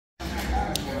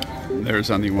There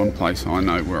is only one place I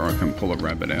know where I can pull a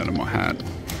rabbit out of my hat.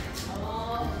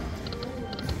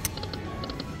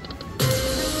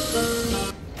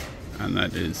 And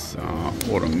that is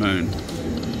Autumn Moon.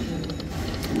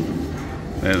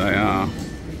 There they are.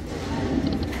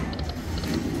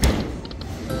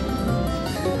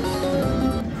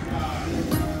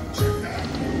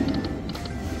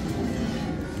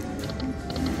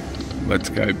 Let's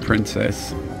go,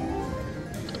 princess.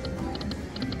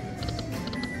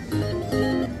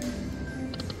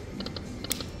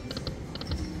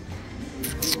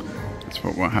 That's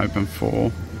what we're hoping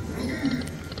for.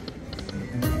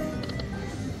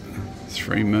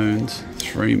 3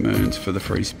 moons for the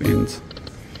free spins.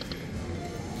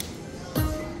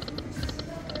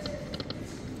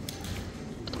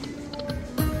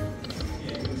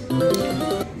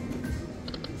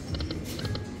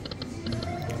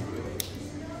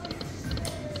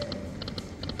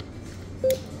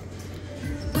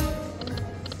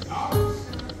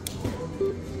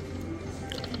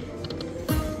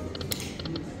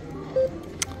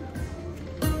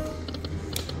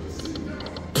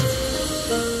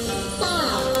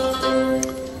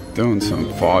 Doing some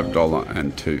 $5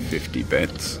 and $2.50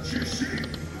 bets.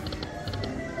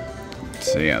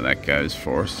 Let's see how that goes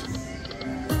for us.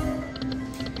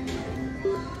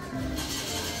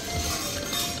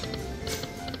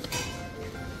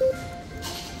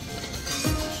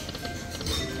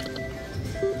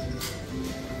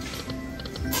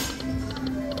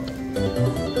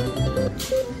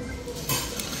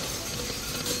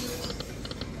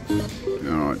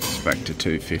 Alright, it's back to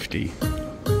 $2.50.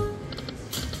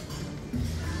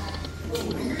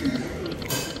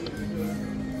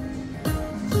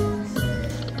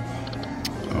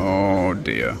 Oh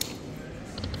dear.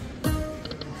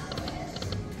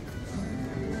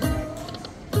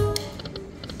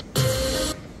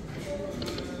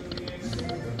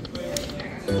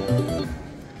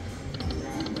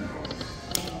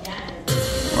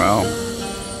 Well,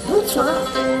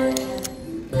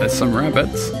 there's some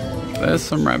rabbits. There's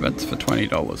some rabbits for $20.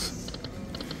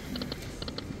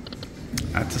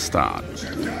 That's a start.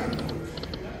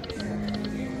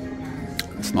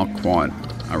 It's not quite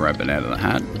a rabbit out of the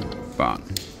hat, but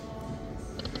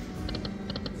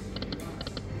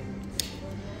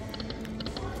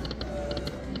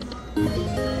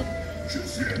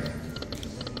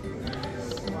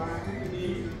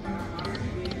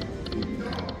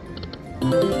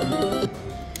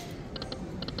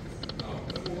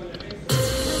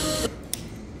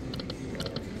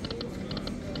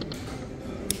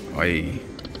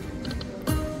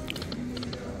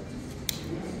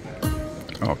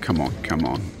oh, come on, come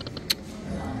on.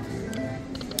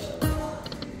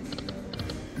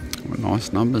 Well,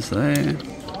 nice numbers there.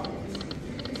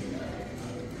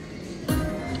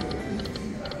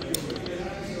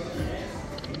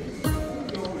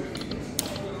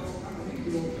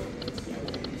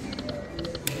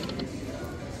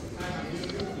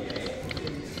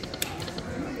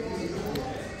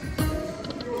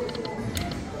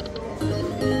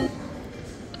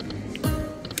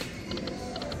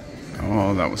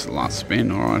 Oh, that was the last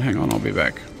spin. Alright, hang on, I'll be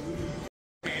back.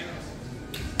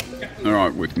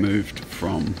 Alright, we've moved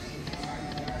from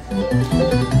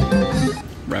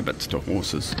rabbits to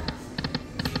horses.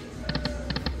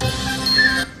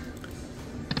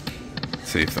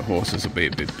 See if the horses will be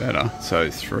a bit better.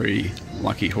 So 3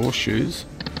 lucky horseshoes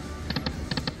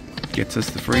gets us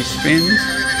the free spins.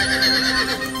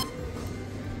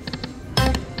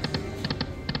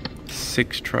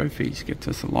 6 trophies gets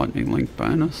us a lightning link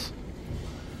bonus.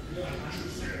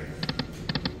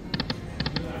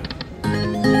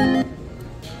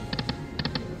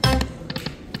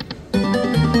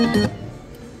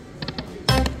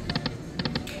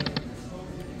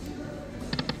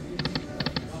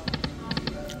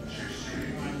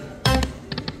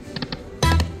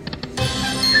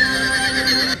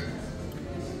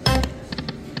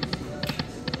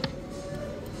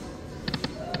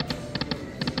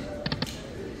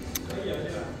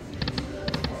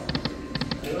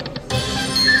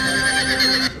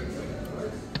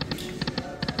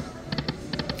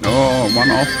 Oh,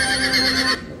 one off.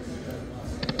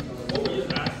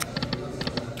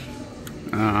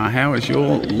 How has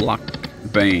your luck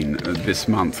been this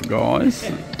month, guys?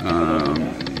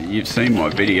 You've seen my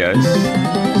videos,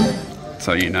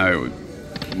 so you know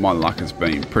my luck has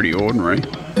been pretty ordinary.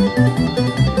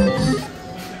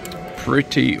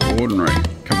 Pretty ordinary.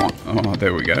 Come on. Oh,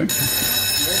 there we go.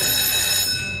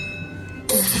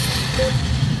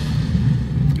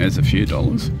 There's a few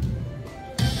dollars.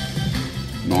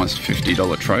 Nice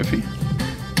 $50 trophy.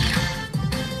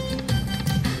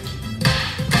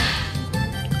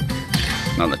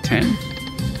 Another 10.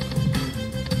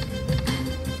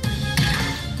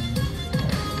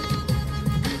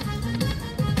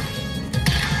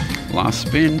 Last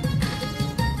spin.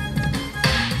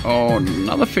 Oh,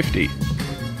 another 50.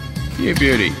 You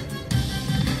beauty.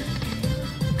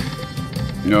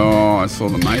 Oh, I saw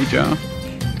the major.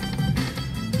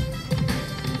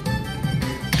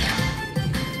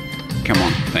 Come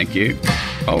on, thank you.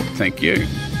 Oh, thank you.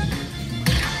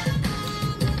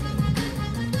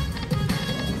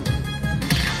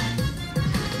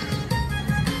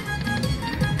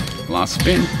 Last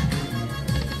spin.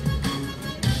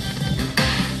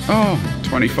 Oh,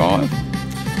 25.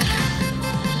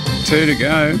 2 to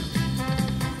go.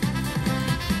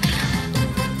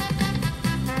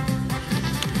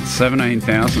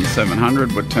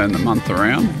 17,700 would turn the month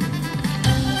around.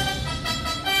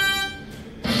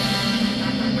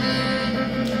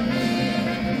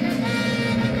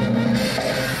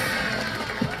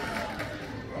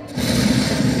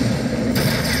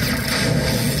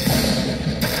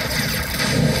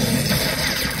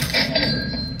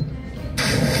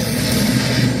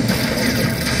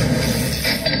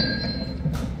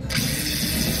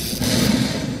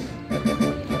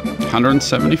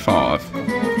 $175.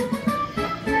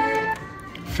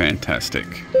 Fantastic.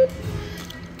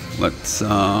 Let's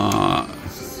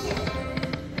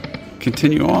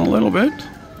continue on a little bit.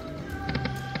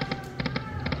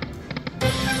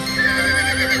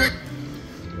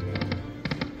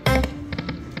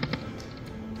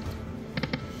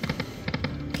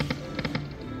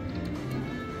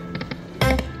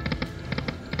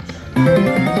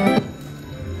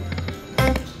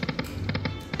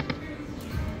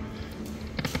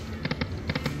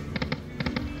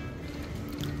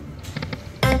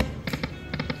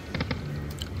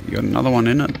 You got another one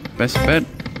in it. Best bet.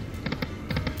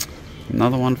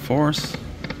 Another one for us.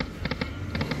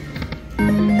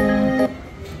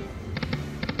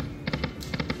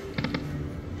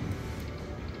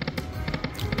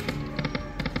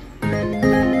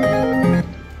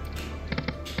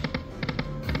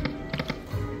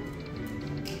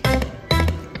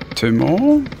 Two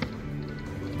more.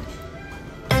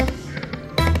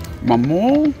 One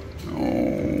more.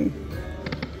 Oh.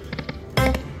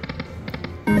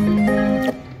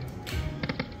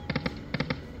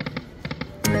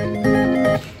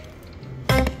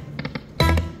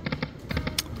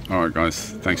 Alright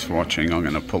guys, thanks for watching. I'm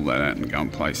going to pull that out and go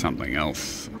and play something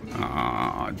else.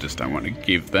 I just don't want to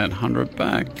give that 100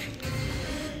 back.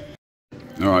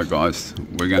 Alright guys,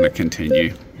 we're going to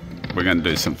continue. We're going to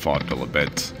do some $5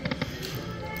 bets.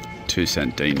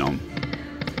 2-cent denom.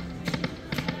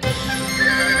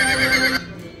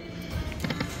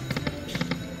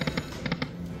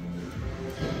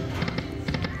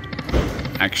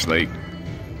 Actually,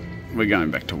 we're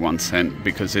going back to 1 cent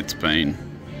because it's been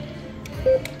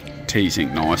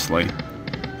teasing nicely.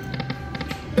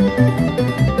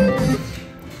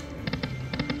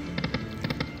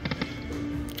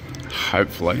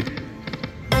 Hopefully.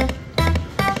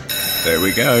 There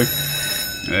we go.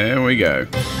 There we go.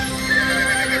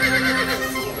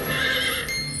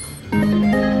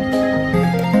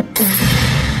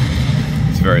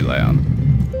 It's very loud.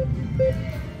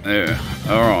 There.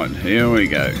 Alright, here we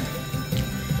go.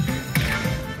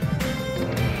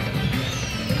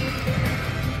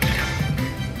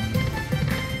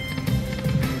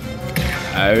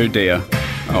 Oh dear.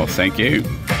 Oh, thank you.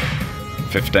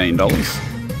 $15.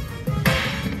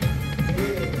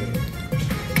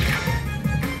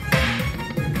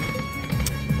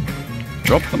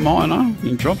 Drop the minor.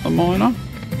 You drop the minor.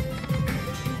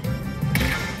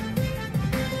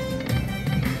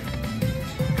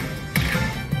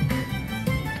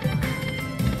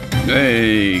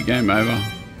 Hey, game over.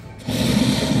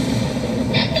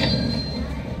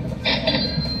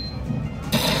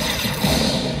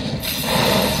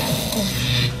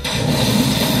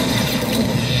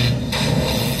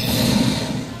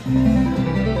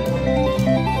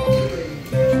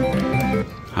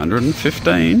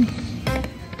 $115.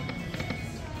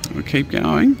 We'll keep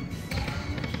going.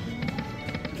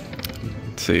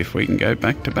 Let's see if we can go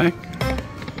back to back.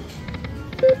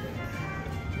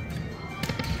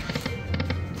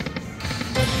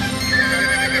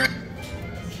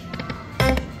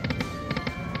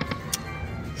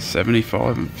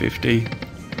 $75 and $50.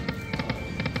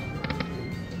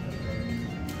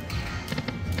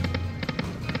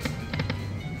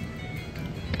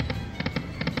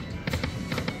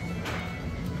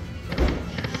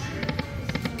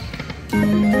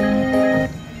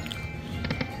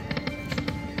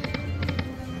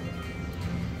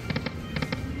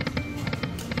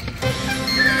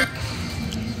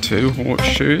 Two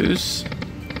horseshoes,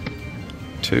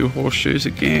 $2 2 horseshoes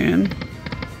again.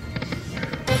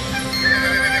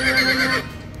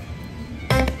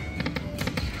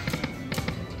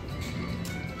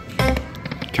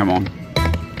 Come on.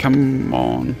 Come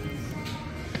on.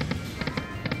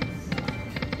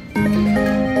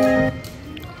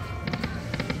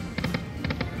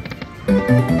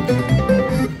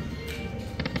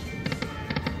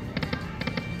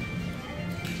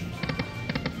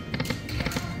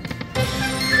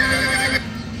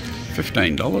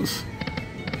 $15.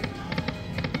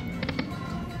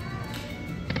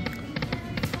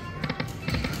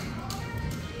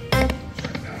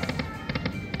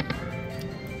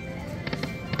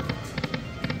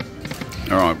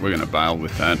 Alright, we're going to bail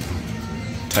with that.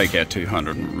 Take our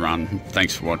 200 and run.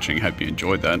 Thanks for watching. Hope you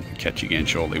enjoyed that. Catch you again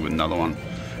shortly with another one.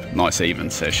 Nice even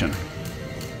session.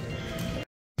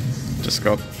 Just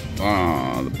got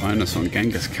the bonus on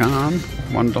Genghis Khan.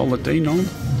 $1 denom.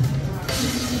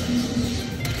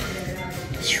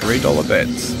 $3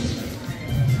 bets.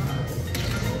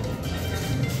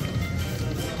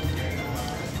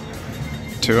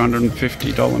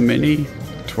 $250 mini.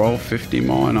 $12.50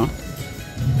 minor.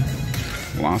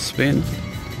 Last spin.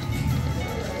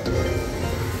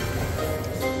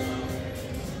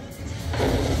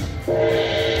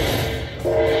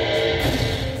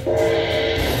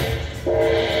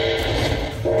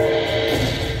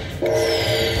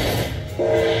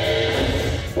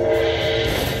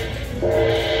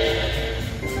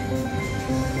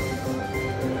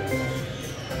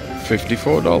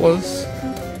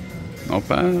 $54. Not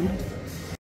bad.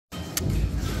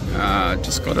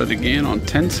 Just got it again on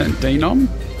 10-cent denom.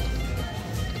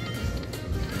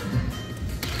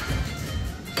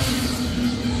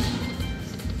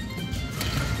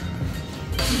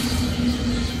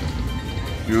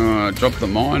 Drop the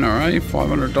minor, eh?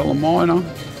 $500 minor.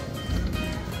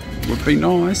 Would be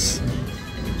nice.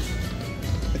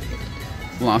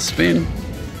 Last spin.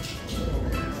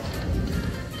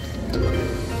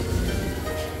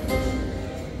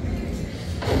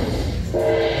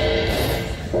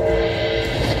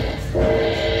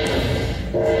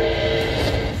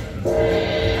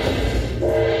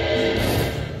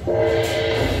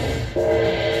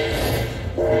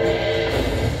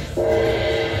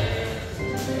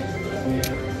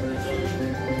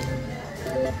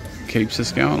 Keeps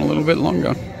us going a little bit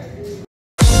longer.